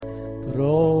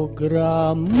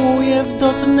Programuję w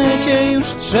dotnecie już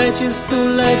trzecie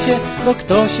stulecie, bo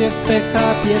kto się w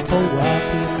PHP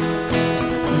połapie.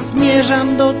 I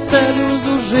zmierzam do celu z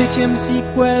użyciem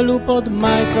SQL-u pod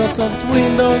Microsoft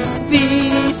Windows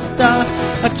Vista.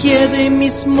 A kiedy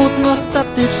mi smutno,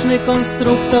 statyczny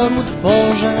konstruktor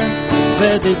utworzę w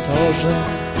edytorze.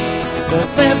 Bo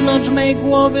wewnątrz mej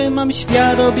głowy mam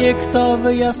świat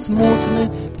obiektowy, ja smutny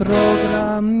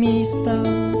programista.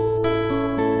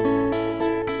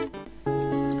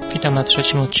 Witam na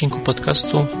trzecim odcinku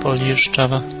podcastu Polish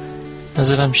Java.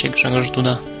 Nazywam się Grzegorz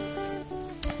Duda.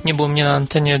 Nie było mnie na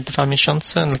antenie 2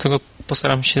 miesiące, dlatego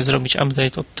postaram się zrobić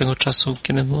update od tego czasu,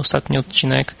 kiedy był ostatni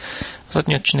odcinek.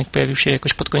 Ostatni odcinek pojawił się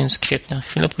jakoś pod koniec kwietnia.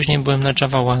 Chwilę później byłem na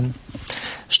JavaOne,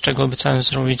 z czego obiecałem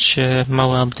zrobić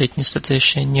mały update. Niestety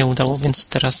się nie udało, więc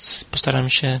teraz postaram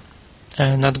się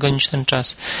nadgonić ten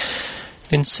czas.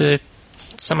 Więc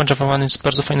sama JavaOne jest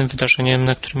bardzo fajnym wydarzeniem,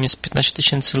 na którym jest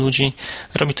 15 000 ludzi.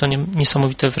 Robi to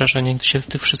niesamowite wrażenie, gdy się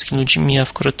tych wszystkich ludzi mija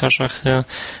w korytarzach,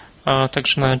 a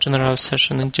także na General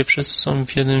Session, gdzie wszyscy są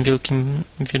w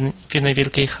jednej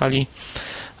wielkiej hali.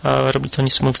 Robi to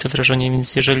niesamowite wrażenie,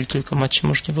 więc jeżeli tylko macie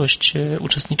możliwość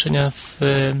uczestniczenia w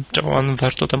JavaOne,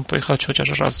 warto tam pojechać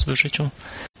chociaż raz w życiu.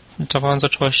 JavaOne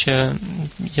zaczęła się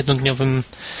jednodniowym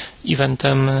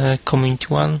eventem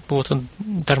Community One. Było to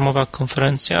darmowa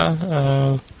konferencja,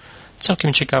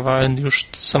 całkiem ciekawa. Już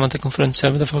sama ta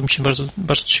konferencja wydawała mi się bardzo,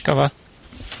 bardzo ciekawa.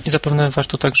 I zapewne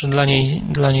warto także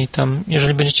dla niej tam,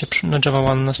 jeżeli będziecie na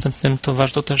JavaOne następnym, to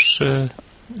warto też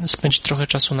spędzić trochę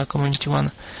czasu na Community One.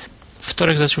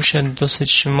 Wtorek zaczął się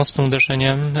dosyć mocnym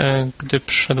uderzeniem. Gdy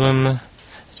przyszedłem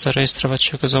zarejestrować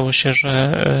się, okazało się,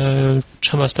 że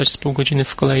trzeba stać z pół godziny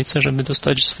w kolejce, żeby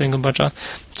dostać swojego badża.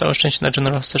 Całe szczęście na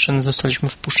General Session zostaliśmy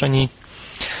wpuszczeni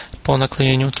po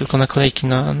naklejeniu tylko naklejki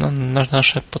na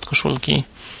nasze podkoszulki.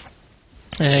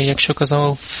 Jak się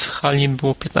okazało, w hali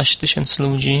było 15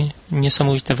 000 ludzi.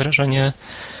 Niesamowite wrażenie.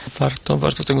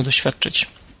 Warto tego doświadczyć.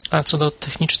 A co do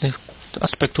technicznych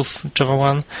aspektów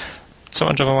JavaOne,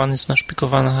 cała JavaOne jest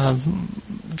naszpikowana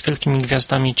wielkimi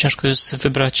gwiazdami. Ciężko jest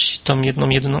wybrać tą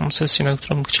jedyną sesję, na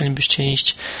którą chcielibyście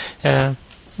iść.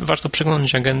 Warto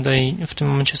przeglądać agendę i w tym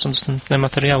momencie są dostępne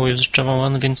materiały z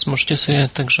JavaOne, więc możecie sobie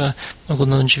także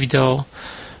oglądać wideo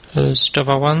z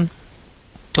JavaOne.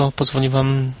 To pozwoli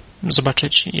Wam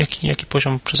zobaczyć, jaki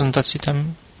poziom prezentacji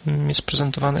tam jest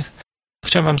prezentowanych.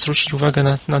 Chciałem Wam zwrócić uwagę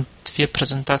na 2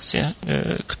 prezentacje,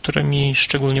 które mi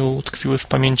szczególnie utkwiły w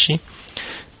pamięci.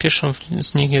 Pierwszą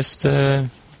z nich jest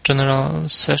General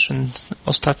Session,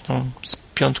 ostatnią z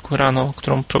piątku rano,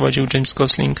 którą prowadził James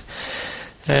Gosling,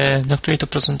 na której to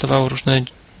prezentował różne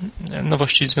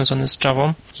nowości związane z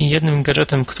Javą. I jednym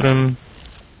gadżetem,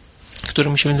 który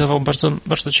mi się wydawał bardzo,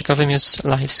 bardzo ciekawym, jest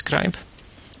LiveScribe.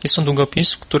 Jest to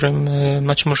długopis, w którym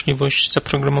macie możliwość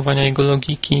zaprogramowania jego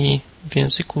logiki w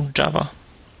języku Java.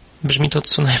 Brzmi to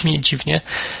co najmniej dziwnie.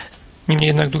 Niemniej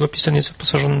jednak długopis ten jest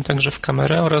wyposażony także w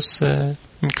kamerę oraz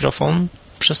mikrofon,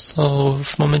 przez co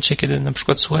w momencie, kiedy na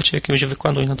przykład słuchacie jakiegoś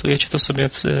wykładu i notujecie to sobie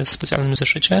w specjalnym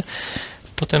zeszycie,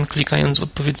 potem klikając w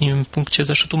odpowiednim punkcie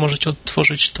zeszytu możecie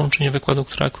odtworzyć tą część wykładu,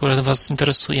 która akurat Was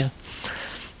interesuje.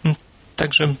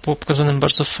 Także było pokazane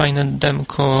bardzo fajne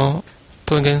demko,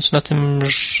 polegając na tym,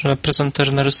 że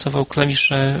prezenter narysował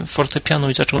klawisze fortepianu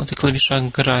i zaczął na tych klawiszach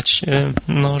grać.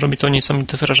 Robi to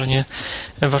niesamowite wrażenie.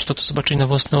 Warto to zobaczyć na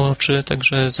własne oczy,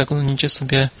 także zaglądnijcie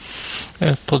sobie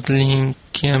pod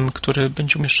linkiem, który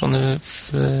będzie umieszczony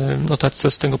w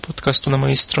notatce z tego podcastu na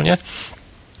mojej stronie.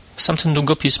 Sam ten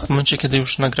długopis, w momencie, kiedy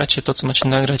już nagracie to, co macie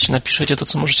nagrać i napiszecie to,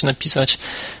 co możecie napisać,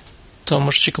 to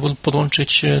możecie go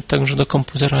podłączyć także do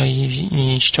komputera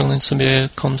i ściągnąć sobie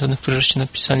content, który żeście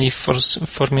napisali w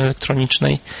formie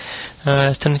elektronicznej.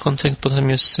 Ten content potem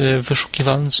jest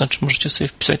wyszukiwalny, to znaczy możecie sobie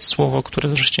wpisać słowo,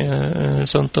 które żeście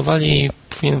zanotowali i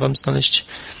powinien Wam znaleźć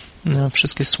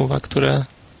wszystkie słowa, które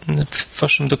w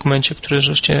Waszym dokumencie, które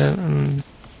żeście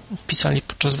pisali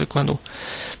podczas wykładu.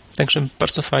 Także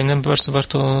bardzo fajne, bardzo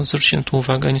warto zwrócić na to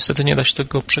uwagę. Niestety nie da się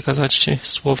tego przekazać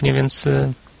słownie, więc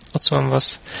odsyłam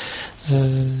Was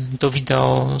do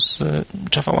wideo z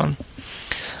JavaOne.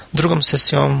 Drugą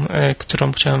sesją,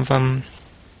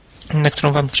 na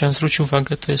którą Wam chciałem zwrócić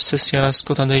uwagę, to jest sesja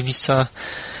Scotta Davisa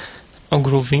o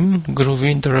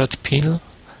Groovy, The Red Pill.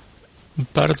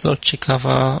 Bardzo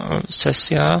ciekawa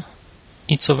sesja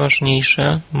i co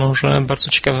ważniejsze, może bardzo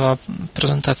ciekawa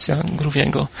prezentacja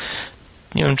Grooviego.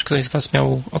 Nie wiem, czy ktoś z Was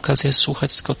miał okazję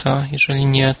słuchać Scotta. Jeżeli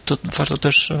nie, to warto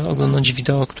też oglądać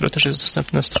wideo, które też jest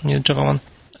dostępne na stronie JavaOne,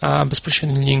 a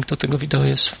bezpośredni link do tego wideo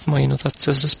jest w mojej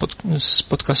notatce z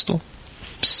podcastu.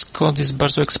 Scott jest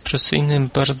bardzo ekspresyjny,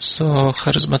 bardzo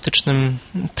charyzmatycznym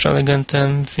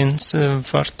prelegentem, więc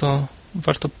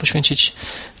warto poświęcić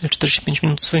 45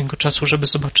 minut swojego czasu, żeby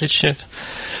zobaczyć,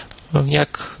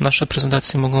 jak nasze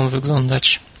prezentacje mogą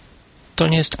wyglądać. To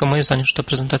nie jest tylko moje zdanie, że ta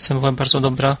prezentacja była bardzo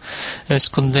dobra.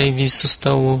 Scott Davis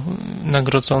został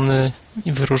nagrodzony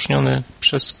i wyróżniony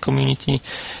przez community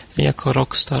jako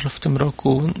rockstar w tym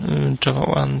roku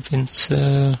JavaOne, więc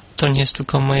to nie jest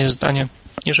tylko moje zdanie.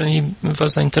 Jeżeli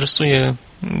Was zainteresuje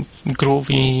groove,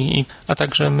 a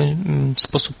także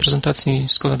sposób prezentacji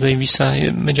Scotta Davisa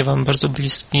będzie Wam bardzo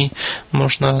bliski,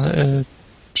 można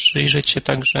przyjrzeć się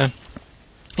także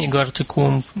jego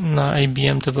artykułom na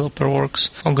IBM Developer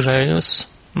Works o Grails,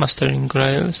 Mastering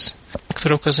Grails,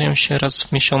 które ukazują się raz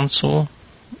w miesiącu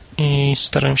i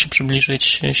starają się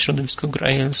przybliżyć środowisko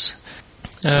Grails.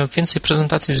 Więcej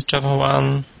prezentacji z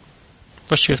JavaOne.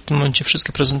 Właściwie w tym momencie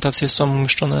wszystkie prezentacje są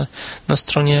umieszczone na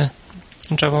stronie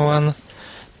JavaOne.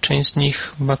 Część z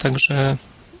nich ma także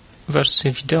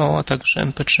wersję wideo, a także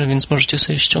MP3, więc możecie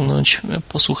sobie ściągnąć,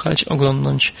 posłuchać,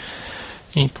 oglądnąć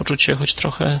i poczuć się choć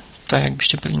trochę tak,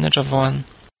 jakbyście byli na JavaOne.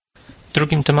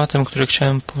 Drugim tematem, który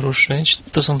chciałem poruszyć,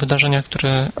 to są wydarzenia,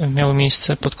 które miały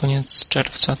miejsce pod koniec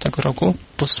czerwca tego roku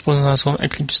pod wspólną nazwą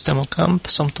Eclipse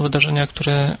DemoCamp. Są to wydarzenia,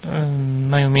 które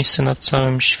mają miejsce na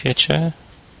całym świecie.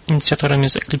 Inicjatorem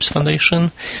jest Eclipse Foundation,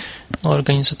 a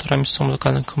organizatorami są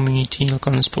lokalne community,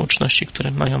 lokalne społeczności,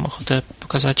 które mają ochotę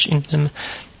pokazać innym,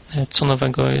 co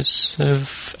nowego jest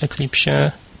w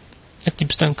Eclipse.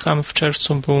 Eclipse DemoCamp w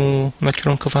czerwcu był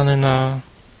nakierunkowany na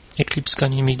Eclipse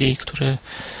Ganymede, który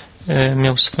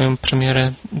miał swoją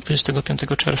premierę 25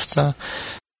 czerwca.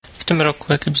 W tym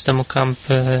roku Eclipse DemoCamp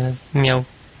miał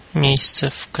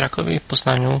miejsce w Krakowie i w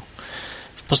Poznaniu.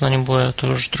 W Poznaniu była to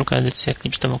już druga edycja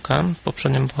Eclipse DemoCamp,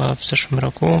 poprzednia była w zeszłym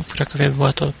roku. W Krakowie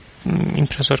była to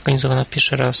impreza organizowana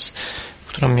pierwszy raz,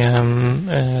 którą miałem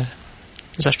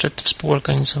zaszczyt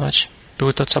współorganizować.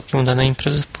 Były to całkiem udane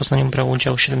imprezy. W Poznaniu brało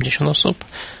udział 70 osób.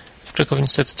 W Krakowie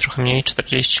niestety trochę mniej,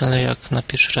 40, ale jak na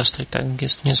pierwszy raz to i tak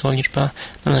jest niezła liczba.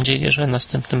 Mam nadzieję, że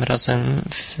następnym razem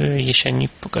w jesieni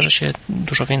pokaże się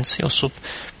dużo więcej osób,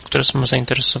 które są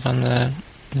zainteresowane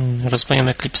rozwojem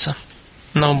Eclipse'a.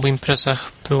 Na obu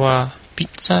imprezach była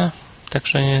pizza,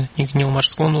 także nikt nie umarł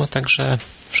z głodu, a także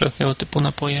wszelkiego typu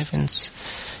napoje, więc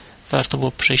warto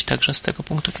było przyjść także z tego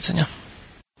punktu widzenia.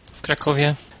 W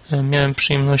Krakowie miałem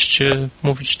przyjemność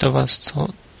mówić do Was,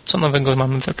 co nowego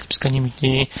mamy w Eclipse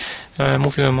Ganymede.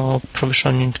 Mówiłem o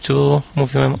Provisioning Tool,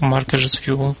 mówiłem o Markers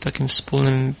View, takim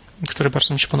wspólnym, które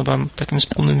bardzo mi się podoba, takim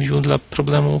wspólnym view dla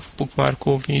problemów,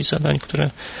 bookmarków i zadań,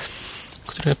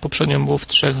 które poprzednio było w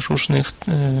 3 różnych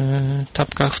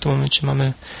tabkach. W tym momencie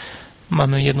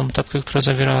mamy jedną tabkę, która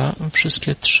zawiera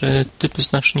wszystkie 3 typy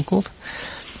znaczników.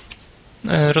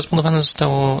 Rozbudowane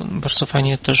zostało bardzo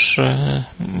fajnie też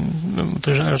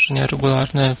wyrażenia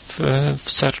regularne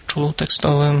w searchu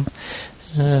tekstowym.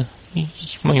 I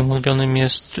moim ulubionym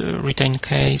jest retain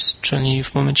case, czyli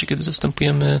w momencie, kiedy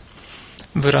zastępujemy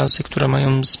wyrazy, które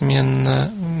mają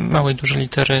zmienne małe i duże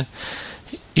litery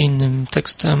innym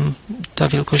tekstem, ta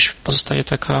wielkość pozostaje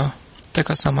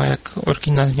taka sama jak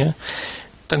oryginalnie.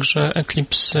 Także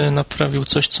Eclipse naprawił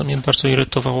coś, co mnie bardzo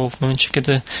irytowało w momencie,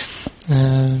 kiedy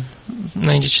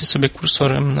znajdziecie sobie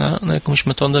kursorem na jakąś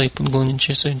metodę i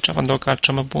podglądniecie sobie JavaDoca,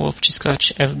 trzeba było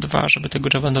wciskać F2, żeby tego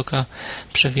JavaDoca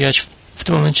przewijać. W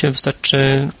tym momencie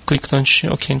wystarczy kliknąć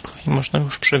okienko i można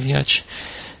już przewijać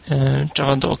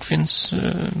JavaDoc, więc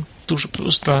duży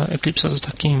plus dla Eclipse'a za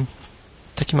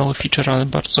taki mały feature, ale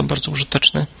bardzo, bardzo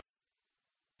użyteczny.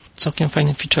 Całkiem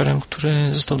fajnym featurem,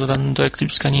 który został dodany do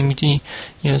Eclipse Ganymede,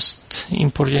 jest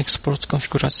import i eksport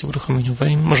konfiguracji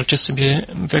uruchomieniowej. Możecie sobie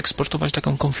wyeksportować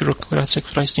taką konfigurację,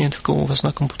 która istnieje tylko u Was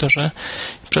na komputerze,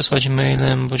 przesłać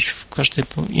mailem bądź w każdy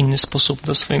inny sposób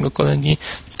do swojego kolegi,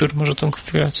 który może tą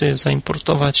konfigurację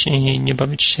zaimportować i nie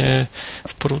bawić się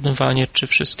w porównywanie, czy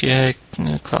wszystkie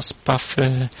class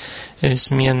pathy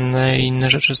zmienne i inne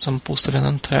rzeczy są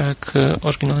poustawiane tak, jak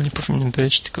oryginalnie powinny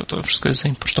być, tylko to wszystko jest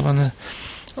zaimportowane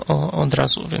od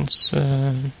razu, więc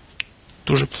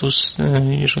duży plus,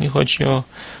 jeżeli chodzi o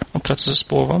pracę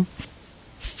zespołową.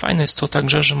 Fajne jest to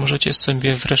także, że możecie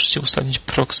sobie wreszcie ustawić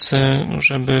proxy,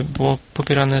 żeby było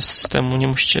pobierane z systemu. Nie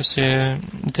musicie sobie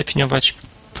definiować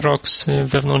proxy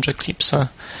wewnątrz Eclipse'a,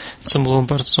 co było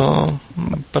bardzo,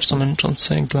 bardzo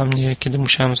męczące jak dla mnie, kiedy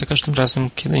musiałem za każdym razem,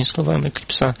 kiedy instalowałem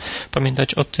Eclipse'a,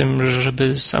 pamiętać o tym,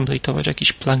 żeby zupdate'ować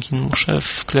jakiś plugin, muszę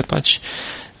wklepać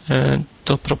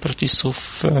do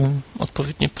propertiesów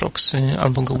odpowiednie proxy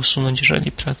albo go usunąć,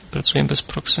 jeżeli pracuję bez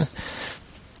proxy.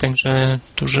 Także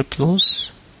duży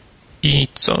plus. I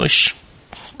coś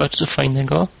bardzo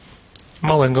fajnego.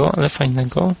 małego, ale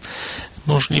fajnego.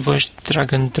 Możliwość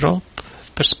drag and drop.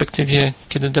 W perspektywie,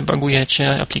 kiedy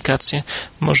debugujecie aplikację,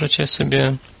 możecie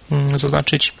sobie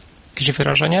zaznaczyć jakieś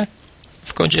wyrażenie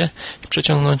w kodzie i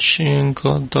przeciągnąć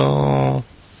go do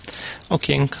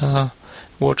okienka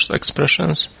Watched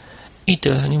Expressions i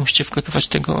tyle. Nie musicie wklepywać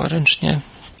tego ręcznie.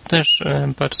 Też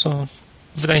bardzo,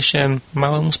 wydaje się,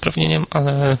 małym usprawnieniem,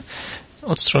 ale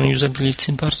od strony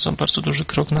usability bardzo, bardzo duży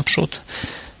krok naprzód.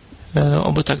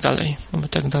 Oby tak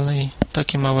dalej.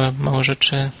 Takie małe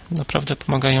rzeczy naprawdę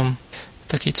pomagają w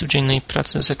takiej codziennej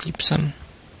pracy z Eclipse'em.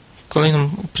 Kolejną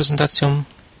prezentacją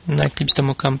na Eclipse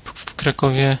DemoCamp w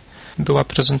Krakowie była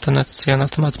prezentacja na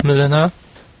temat Mylena.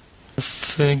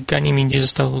 W Ganymede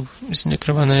został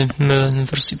zintegrowany Mylen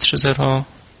w wersji 3.0.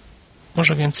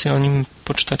 Może więcej o nim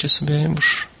poczytacie sobie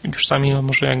już sami, a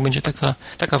może jak będzie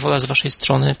taka wola z waszej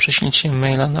strony, prześlijcie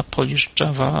maila na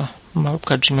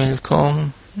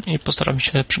polishjava@gmail.com i postaram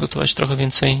się przygotować trochę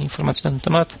więcej informacji na ten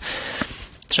temat.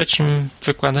 Trzecim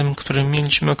wykładem, który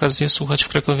mieliśmy okazję słuchać w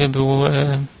Krakowie, był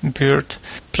Beard,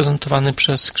 prezentowany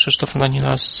przez Krzysztofa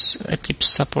Daniela z Eclipse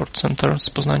Support Center z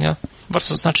Poznania. Warto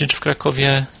zaznaczyć, że w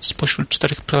Krakowie spośród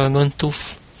 4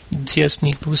 prelegentów 2 z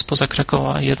nich były spoza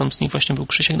Krakowa. Jeden z nich właśnie był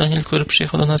Krzysiek Daniel, który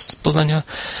przyjechał do nas z Poznania,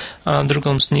 a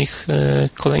drugą z nich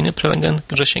kolejny prelegent,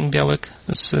 Grzesiek Białek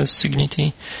z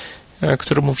Signity,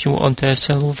 który mówił o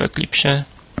DSL-u w Eclipse.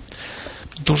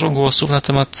 Dużo głosów na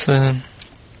temat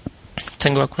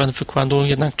tego akurat wykładu,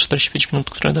 jednak 45 minut,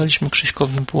 które daliśmy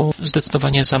Krzyśkowi, było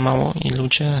zdecydowanie za mało i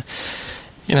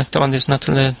jednak temat jest na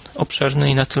tyle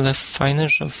obszerny i na tyle fajny,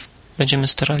 że będziemy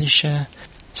starali się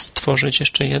stworzyć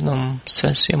jeszcze jedną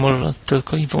sesję, może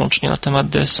tylko i wyłącznie na temat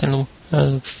DSL-u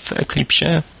w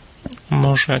Eclipse,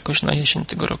 może jakoś na jesień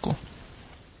tego roku.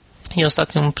 I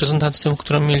ostatnią prezentacją,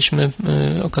 którą mieliśmy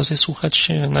okazję słuchać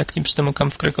na Eclipse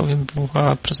DemoCamp w Krakowie,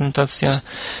 była prezentacja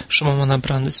Szymona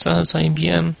Brandysa z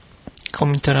IBM,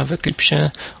 komitera w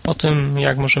Eclipse, o tym,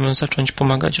 jak możemy zacząć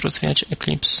pomagać rozwijać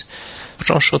Eclipse.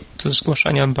 Począwszy od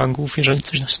zgłaszania bugów, jeżeli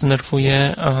coś nas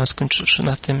denerwuje, a skończywszy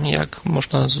na tym, jak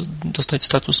można dostać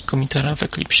status komitera w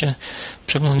Eclipse.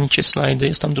 Przeglądnijcie slajdy,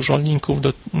 jest tam dużo linków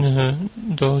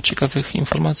do ciekawych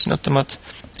informacji na temat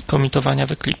komitowania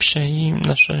w Eclipse i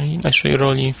naszej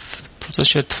roli w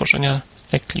procesie tworzenia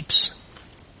Eclipse.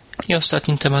 I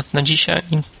ostatni temat na dzisiaj,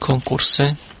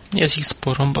 konkursy. Jest ich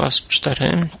sporo, bo aż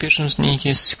 4. Pierwszym z nich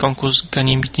jest konkurs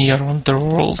Ganymede Around the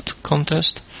World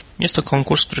Contest. Jest to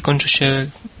konkurs, który kończy się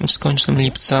z końcem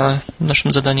lipca.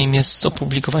 Naszym zadaniem jest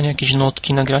opublikowanie jakiejś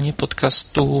notki, nagranie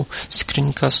podcastu,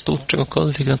 screencastu,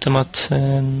 czegokolwiek na temat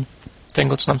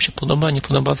tego, co nam się podoba, nie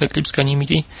podoba w Eclipse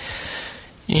Ganymede.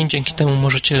 I dzięki temu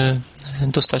możecie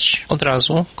dostać od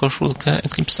razu koszulkę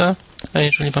Eclipse'a, a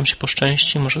jeżeli wam się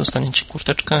poszczęści, może dostaniecie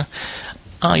kurteczkę,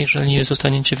 a jeżeli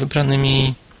zostaniecie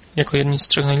wybranymi jako jedni z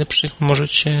 3 najlepszych,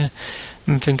 możecie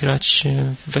wygrać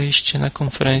wejście na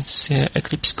konferencję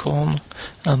EclipseCon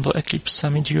albo Eclipse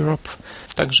Summit Europe.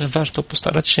 Także warto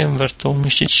postarać się, warto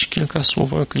umieścić kilka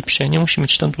słów o Eclipse. Nie musi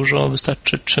mieć tam dużo,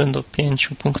 wystarczy 3 do 5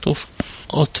 punktów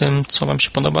o tym, co wam się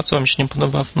podoba, co wam się nie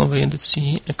podoba w nowej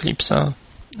edycji Eclipse'a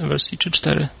w wersji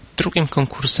 3.4. Drugim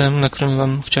konkursem, na którym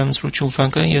wam chciałem zwrócić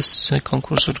uwagę, jest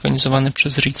konkurs organizowany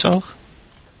przez RICOH.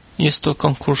 Jest to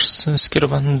konkurs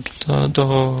skierowany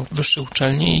do wyższych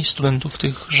uczelni i studentów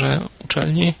tychże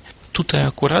uczelni. Tutaj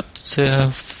akurat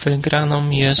wygraną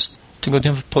jest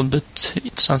tygodniowy pobyt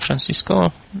w San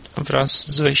Francisco wraz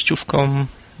z wejściówką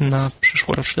na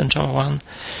przyszłoroczny JavaOne,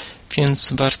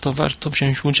 więc warto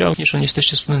wziąć udział. Jeżeli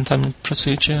jesteście studentami,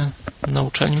 pracujecie na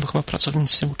uczelni, bo chyba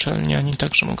pracownicy uczelniani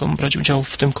także mogą brać udział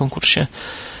w tym konkursie.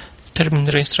 Termin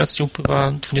rejestracji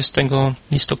upływa 20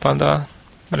 listopada.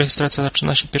 Rejestracja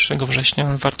zaczyna się 1 września,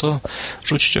 ale warto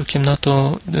rzucić okiem na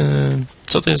to,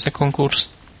 co to jest za konkurs,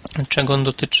 czego on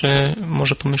dotyczy,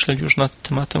 może pomyśleć już nad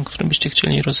tematem, który byście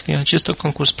chcieli rozwijać. Jest to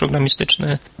konkurs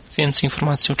programistyczny. Więcej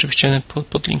informacji oczywiście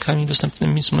pod linkami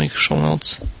dostępnymi z moich show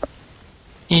notes.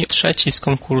 I trzeci z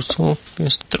konkursów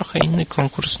jest trochę inny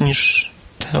konkurs niż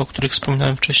te, o których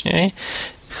wspominałem wcześniej.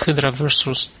 Hydra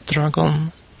vs. Dragon.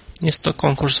 Jest to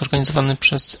konkurs organizowany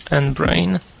przez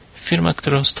NBrain, firma,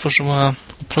 która stworzyła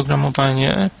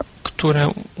oprogramowanie,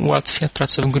 które ułatwia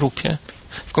pracę w grupie.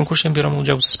 W konkursie biorą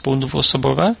udział zespoły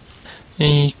 2-osobowe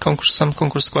i sam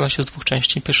konkurs składa się z 2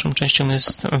 części. Pierwszą częścią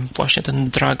jest właśnie ten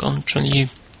Dragon, czyli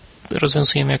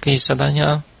rozwiązujemy jakieś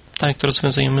zadania, tak jak to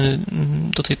rozwiązujemy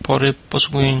do tej pory,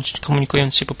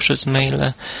 komunikując się poprzez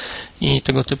maile i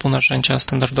tego typu narzędzia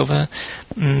standardowe.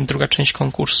 Druga część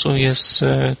konkursu jest,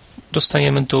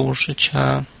 dostajemy do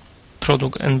użycia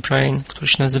produkt NBrain, który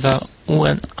się nazywa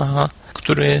UNA,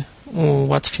 który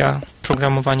ułatwia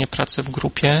programowanie pracy w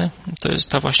grupie. To jest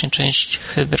ta właśnie część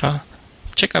Hydra.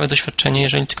 Ciekawe doświadczenie,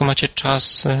 jeżeli tylko macie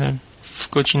czas w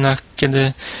godzinach,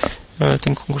 kiedy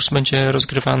ten konkurs będzie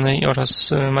rozgrywany oraz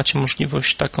macie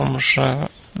możliwość taką, że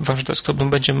wasz desktop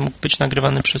będzie mógł być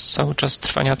nagrywany przez cały czas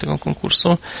trwania tego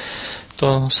konkursu,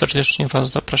 to serdecznie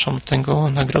was zapraszam do tego.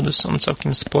 Nagrody są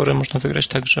całkiem spore. Można wygrać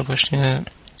także właśnie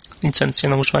licencję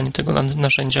na używanie tego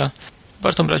narzędzia.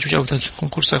 Warto brać udział w takich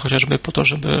konkursach, chociażby po to,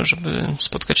 żeby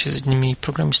spotkać się z innymi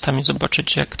programistami,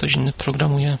 zobaczyć, jak ktoś inny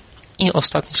programuje. I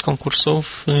ostatni z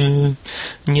konkursów,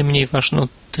 nie mniej ważny od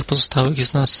tych pozostałych,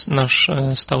 jest nasz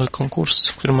stały konkurs,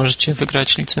 w którym możecie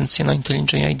wygrać licencję na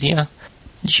IntelliJ IDEA.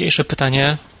 Dzisiejsze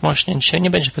pytanie, właśnie dzisiaj nie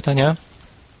będzie pytania.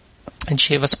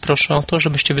 Dzisiaj was proszę o to,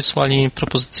 żebyście wysłali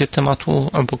propozycję tematu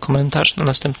albo komentarz na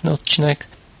następny odcinek.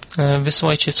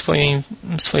 Wysyłajcie swoje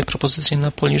propozycje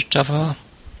na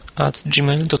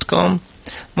polishjava@gmail.com.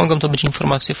 Mogą to być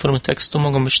informacje w formie tekstu,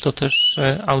 mogą być to też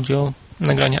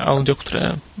nagrania audio,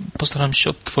 które postaram się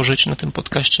odtworzyć na tym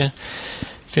podcaście,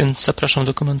 więc zapraszam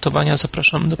do komentowania,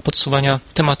 zapraszam do podsuwania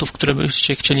tematów, które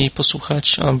byście chcieli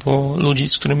posłuchać, albo ludzi,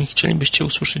 z którymi chcielibyście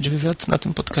usłyszeć wywiad na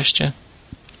tym podcaście.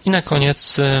 I na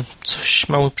koniec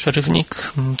mały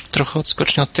przerywnik, trochę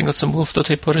odskocznie od tego, co było do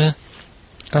tej pory.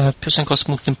 Piosenka o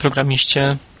smutnym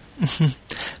programiście.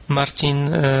 Martin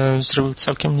zrobił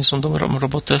całkiem niezłą dobrą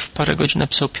robotę. W parę godzin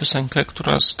napisał piosenkę,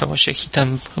 która stała się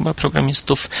hitem chyba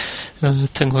programistów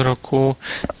tego roku.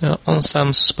 On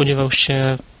sam spodziewał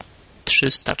się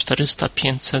 300, 400,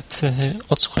 500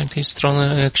 odsłuchań tej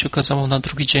strony. Jak się okazało, na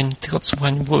drugi dzień tych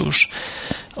odsłuchań było już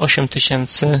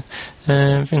 8000,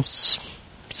 więc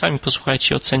sami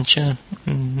posłuchajcie, ocencie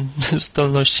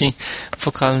zdolności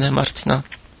wokalne Martina.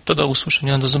 To do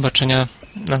usłyszenia, do zobaczenia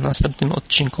na następnym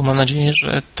odcinku. Mam nadzieję,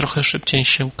 że trochę szybciej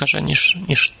się ukaże niż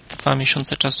 2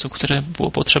 miesiące czasu, które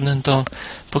było potrzebne do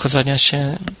pokazania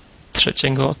się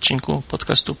trzeciego odcinku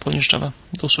podcastu Polish Java.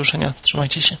 Do usłyszenia,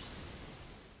 trzymajcie się.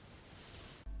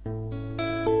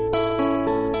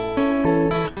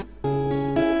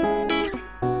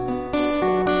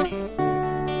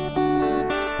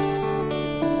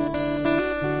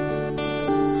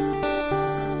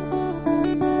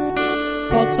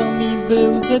 Po co mi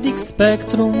był ZX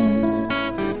Spectrum?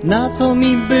 Na co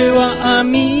mi była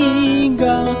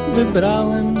Amiga?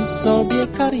 Wybrałem sobie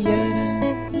karierę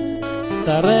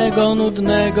starego,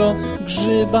 nudnego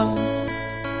grzyba,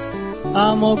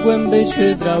 a mogłem być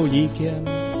hydraulikiem.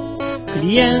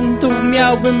 Klientów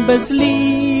miałbym bez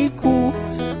liku,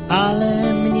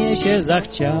 ale mnie się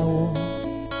zachciało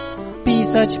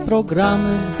pisać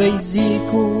programy w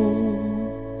Basicu.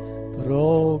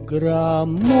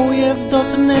 Programuję w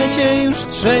dotnecie już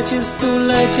 3.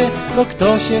 stulecie, bo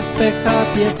kto się w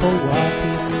PHP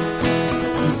połapie.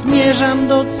 I zmierzam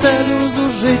do celu z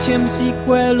użyciem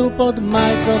SQL-u pod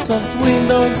Microsoft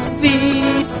Windows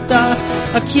Vista.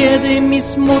 A kiedy mi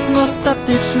smutno,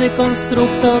 statyczny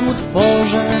konstruktor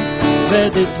utworzę w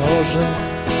edytorze.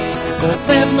 Bo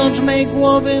wewnątrz mej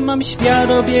głowy mam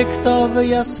świat obiektowy,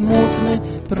 ja smutny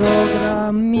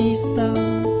programista.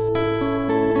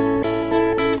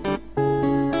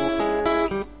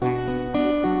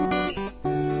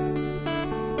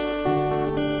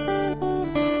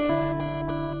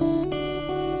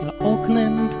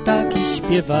 Oknem ptaki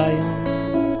śpiewają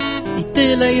i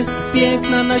tyle jest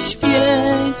piękna na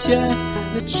świecie,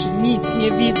 lecz nic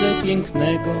nie widzę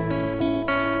pięknego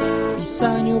w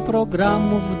pisaniu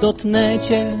programów w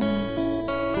dotnecie.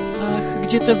 Ach,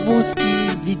 gdzie te wózki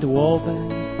widłowe?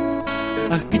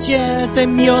 Ach, gdzie te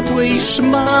miotły i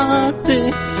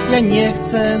szmaty? Ja nie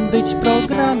chcę być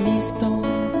programistą,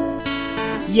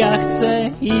 ja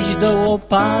chcę iść do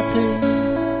łopaty.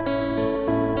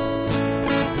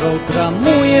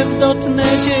 Programuję w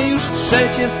dotnecie już 3.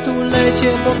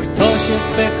 stulecie, bo kto się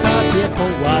w PHP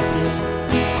połapie.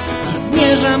 I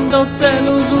zmierzam do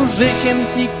celu z użyciem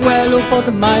SQL-u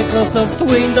pod Microsoft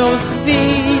Windows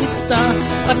Vista.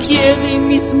 A kiedy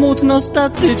mi smutno,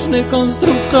 statyczny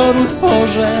konstruktor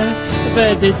utworzę w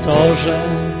edytorze.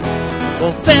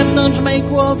 Bo wewnątrz mej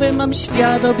głowy mam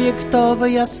świat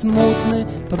obiektowy, ja smutny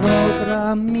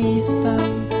programista.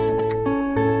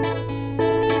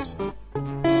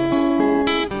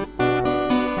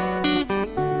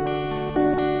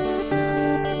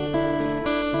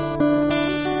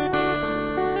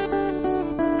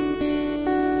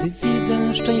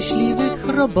 Szczęśliwych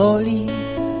roboli,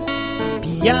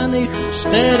 pijanych w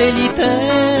 4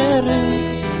 litery.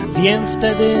 Wiem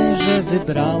wtedy, że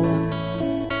wybrałem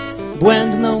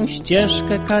błędną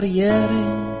ścieżkę kariery.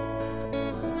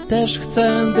 Też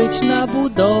chcę być na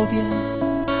budowie,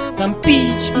 tam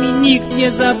pić mi nikt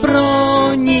nie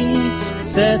zabroni.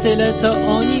 Chcę tyle, co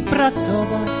oni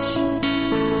pracować.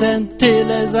 Chcę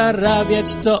tyle zarabiać,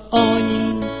 co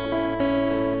oni.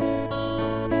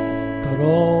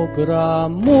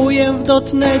 Programuję w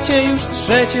dotnecie już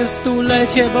 3.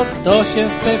 stulecie, bo kto się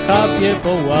w PHP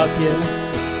połapie.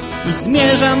 I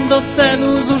zmierzam do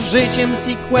celu z użyciem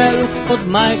SQL-u pod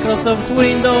Microsoft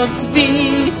Windows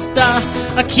Vista.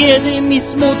 A kiedy mi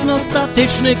smutno,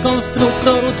 statyczny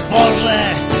konstruktor utworzę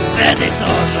w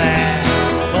edytorze.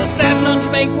 Bo wewnątrz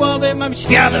mej głowy mam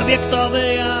świat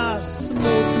obiektowy, a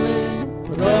smutny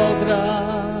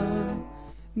programista.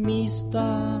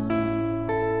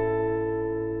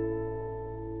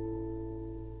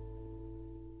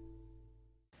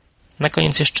 Na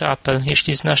koniec jeszcze apel.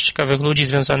 Jeśli znasz ciekawych ludzi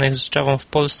związanych z Javą w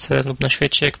Polsce lub na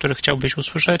świecie, których chciałbyś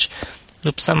usłyszeć,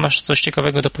 lub sam masz coś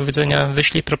ciekawego do powiedzenia,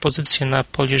 wyślij propozycję na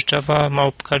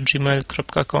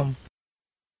polishjava@gmail.com.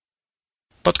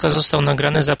 Podcast został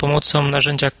nagrany za pomocą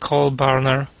narzędzia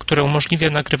Callburner, które umożliwia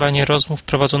nagrywanie rozmów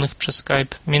prowadzonych przez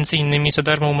Skype. Między innymi za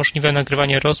darmo umożliwia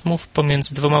nagrywanie rozmów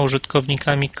pomiędzy 2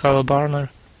 użytkownikami Callburner.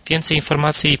 Więcej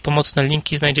informacji i pomocne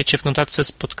linki znajdziecie w notatce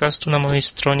z podcastu na mojej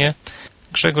stronie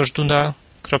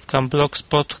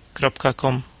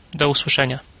grzegorzduna.blogspot.com. Do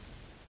usłyszenia.